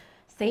tracks,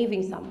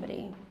 saving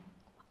somebody.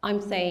 I'm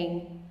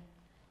saying,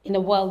 in a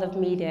world of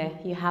media,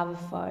 you have a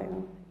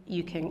phone,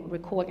 you can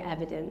record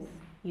evidence,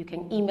 you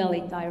can email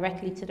it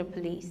directly to the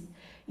police,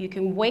 you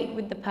can wait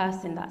with the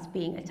person that's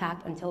being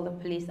attacked until the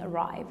police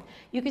arrive.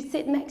 You could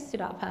sit next to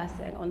that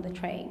person on the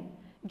train,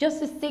 just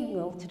to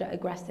signal to the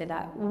aggressor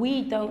that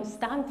we don't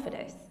stand for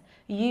this,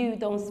 you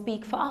don't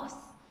speak for us.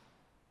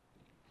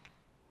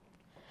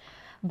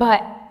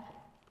 But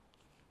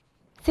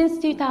since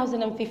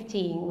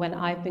 2015, when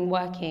I've been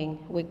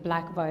working with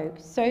Black Vogue,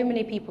 so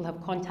many people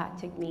have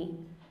contacted me,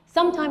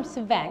 sometimes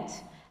to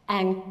vent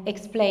and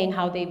explain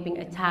how they've been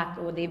attacked,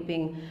 or they've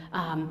been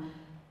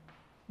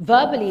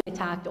verbally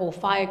attacked or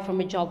fired from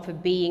a job for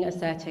being a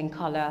certain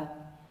color.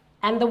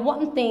 And the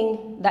one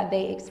thing that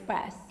they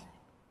express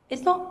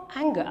It's not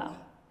anger.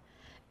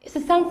 It's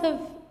a sense of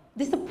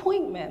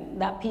disappointment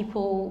that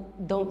people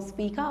don't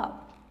speak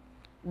up,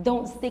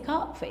 don't stick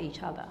up for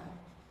each other,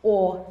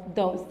 or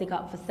don't stick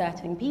up for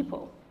certain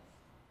people.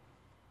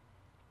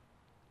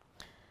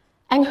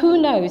 And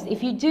who knows,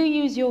 if you do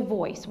use your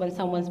voice when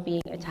someone's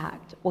being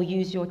attacked, or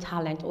use your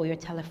talent or your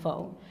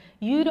telephone,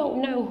 you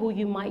don't know who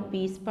you might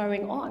be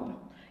spurring on.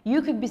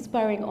 You could be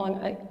spurring on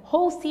a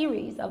whole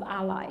series of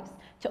allies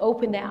to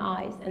open their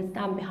eyes and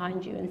stand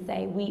behind you and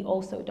say, we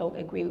also don't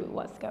agree with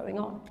what's going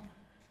on.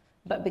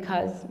 But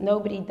because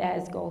nobody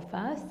dares go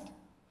first,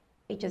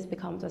 it just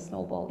becomes a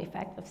snowball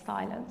effect of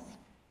silence.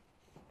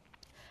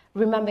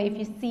 Remember, if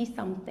you see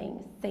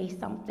something, say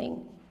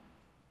something.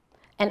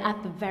 And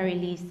at the very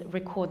least,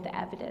 record the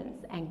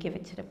evidence and give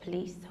it to the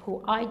police,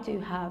 who I do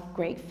have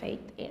great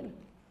faith in.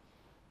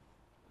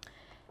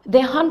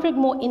 There are 100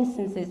 more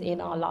instances in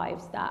our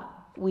lives that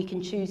we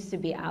can choose to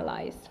be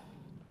allies.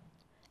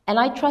 And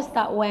I trust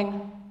that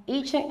when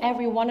each and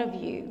every one of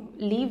you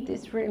leave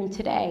this room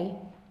today,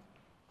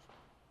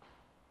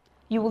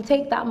 you will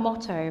take that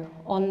motto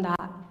on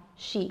that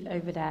sheet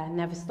over there,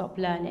 never stop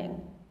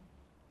learning.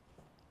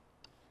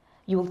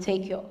 You will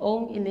take your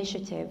own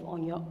initiative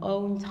on your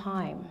own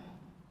time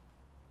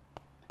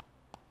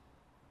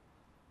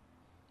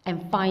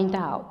and find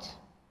out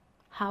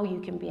how you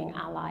can be an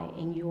ally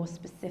in your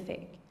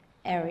specific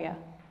area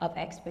of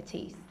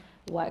expertise,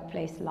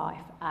 workplace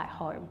life, at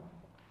home.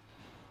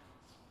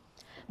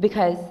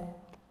 Because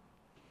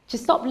to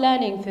stop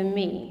learning for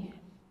me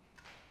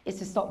is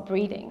to stop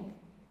breathing.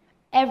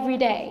 Every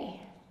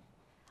day,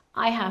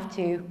 I have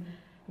to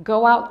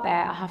go out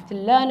there, I have to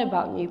learn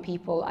about new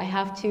people, I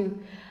have to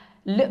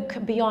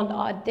look beyond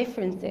our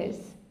differences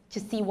to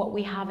see what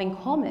we have in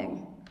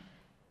common.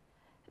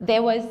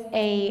 There was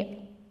a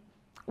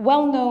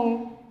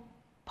well-known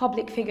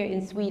public figure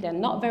in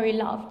Sweden, not very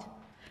loved,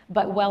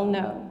 but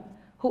well-known,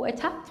 who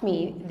attacked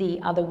me the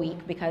other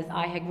week because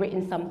I had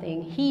written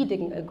something he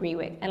didn't agree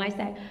with. And I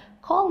said,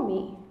 call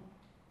me.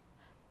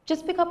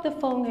 Just pick up the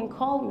phone and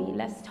call me,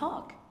 let's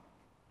talk.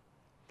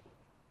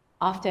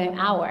 After an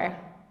hour,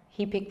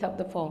 he picked up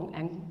the phone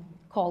and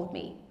called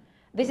me.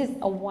 This is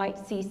a white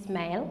cis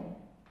male.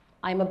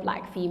 I'm a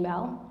black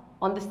female.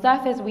 On the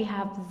surface, we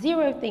have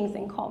 0 things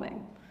in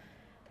common.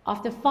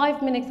 After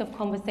 5 minutes of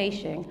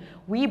conversation,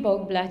 we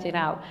both blurted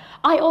out,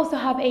 I also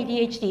have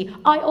ADHD,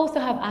 I also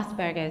have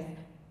Asperger's.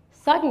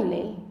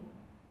 Suddenly,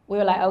 we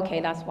were like, okay,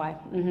 that's why.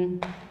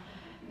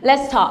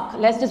 Let's talk,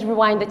 let's just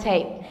rewind the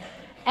tape.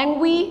 And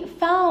we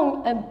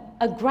found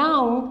a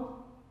ground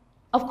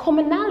of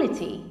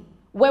commonality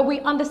where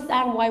we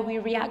understand why we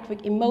react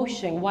with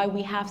emotion, why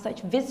we have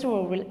such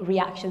visceral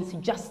reactions to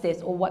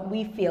justice or what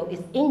we feel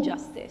is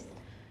injustice.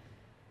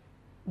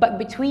 But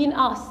between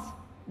us,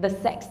 the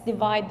sex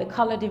divide, the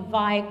color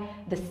divide,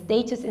 the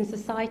status in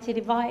society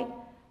divide,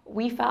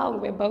 we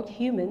found we're both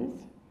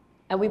humans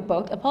and we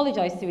both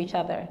apologized to each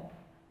other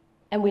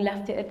and we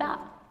left it at that.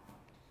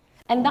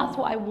 And that's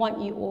what I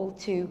want you all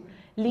to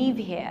leave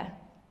here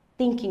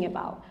thinking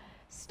about.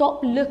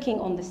 Stop looking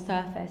on the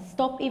surface.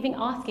 Stop even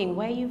asking,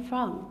 where are you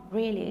from,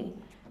 really?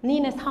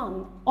 Nina's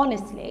Han,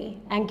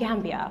 honestly, and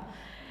Gambia.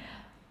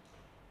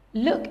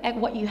 Look at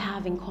what you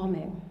have in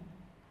common.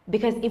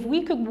 Because if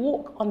we could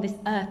walk on this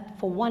earth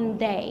for one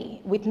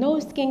day with no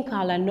skin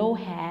color, no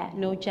hair,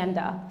 no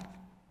gender,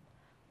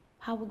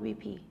 how would we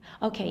be?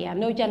 Okay, yeah,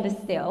 no gender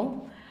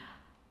still.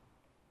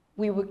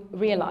 We would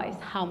realize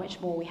how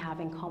much more we have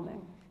in common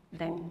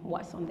than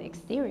what's on the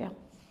exterior.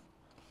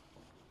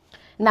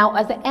 Now,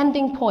 as an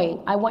ending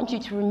point, I want you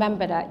to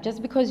remember that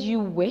just because you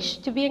wish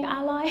to be an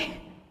ally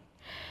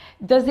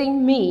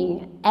doesn't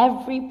mean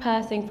every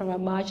person from a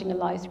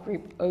marginalized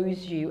group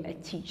owes you a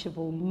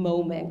teachable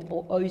moment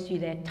or owes you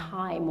their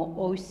time or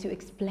owes to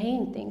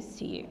explain things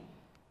to you.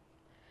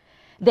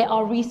 There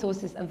are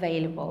resources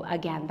available,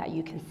 again, that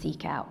you can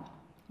seek out.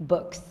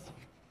 Books,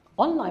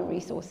 online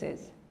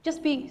resources,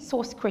 just be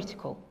source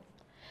critical.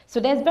 So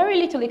there's very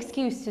little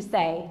excuse to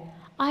say,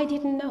 I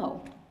didn't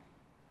know.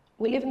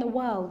 We live in a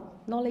world,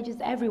 knowledge is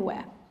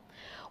everywhere.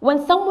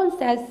 When someone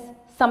says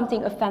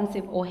something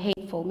offensive or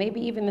hateful,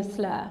 maybe even a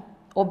slur,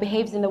 or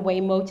behaves in a way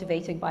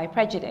motivated by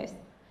prejudice,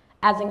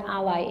 as an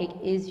ally, it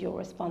is your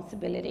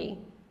responsibility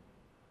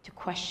to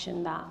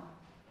question that,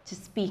 to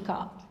speak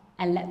up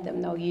and let them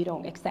know you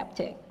don't accept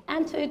it,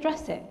 and to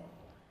address it.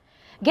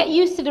 Get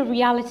used to the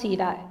reality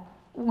that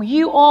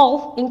you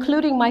all,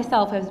 including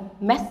myself, have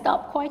messed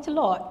up quite a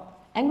lot,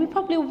 and we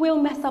probably will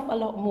mess up a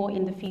lot more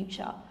in the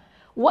future.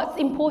 What's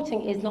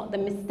important is not the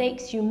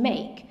mistakes you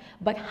make,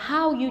 but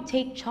how you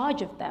take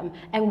charge of them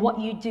and what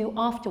you do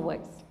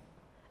afterwards.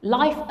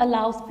 Life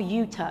allows for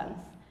U-turns.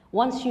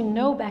 Once you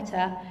know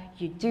better,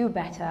 you do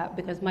better,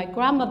 because my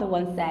grandmother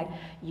once said,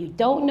 you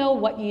don't know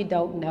what you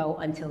don't know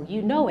until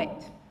you know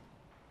it.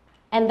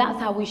 And that's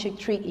how we should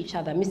treat each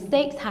other.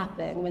 Mistakes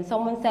happen. When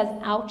someone says,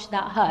 ouch,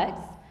 that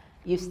hurts,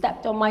 you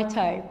stepped on my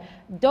toe.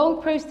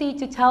 Don't proceed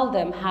to tell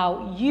them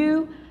how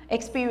you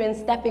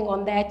experienced stepping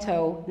on their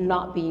toe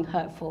not being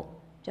hurtful.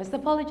 Just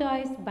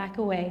apologize, back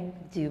away,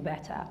 do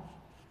better.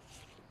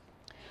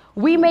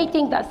 We may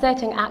think that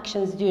certain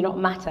actions do not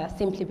matter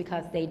simply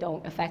because they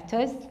don't affect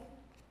us.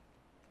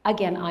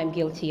 Again, I'm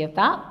guilty of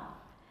that.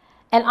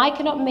 And I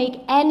cannot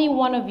make any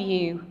one of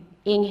you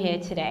in here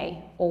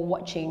today or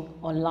watching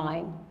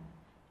online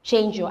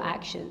change your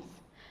actions,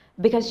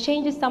 because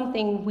change is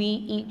something we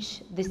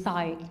each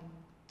decide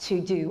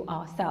to do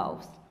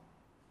ourselves,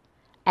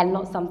 and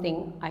not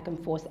something I can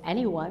force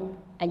anyone,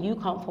 and you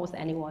can't force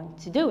anyone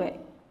to do it.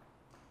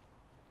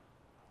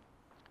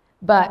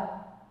 But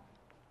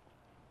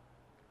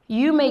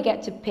you may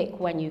get to pick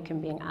when you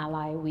can be an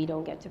ally. We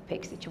don't get to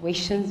pick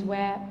situations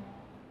where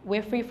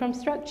we're free from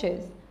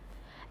structures.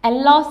 And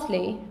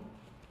lastly,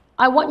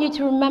 I want you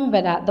to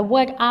remember that the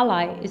word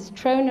ally is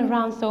thrown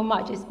around so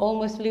much, it's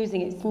almost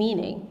losing its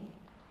meaning.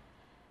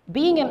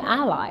 Being an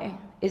ally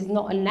is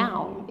not a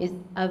noun, it's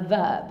a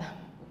verb.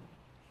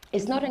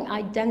 It's not an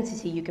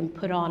identity you can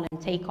put on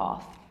and take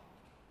off,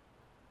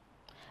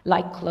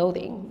 like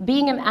clothing.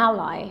 Being an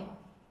ally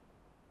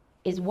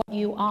is what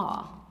you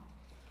are.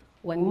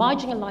 When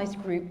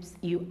marginalized groups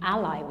you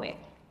ally with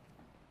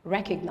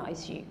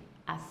recognize you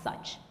as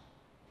such.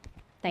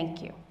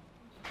 Thank you.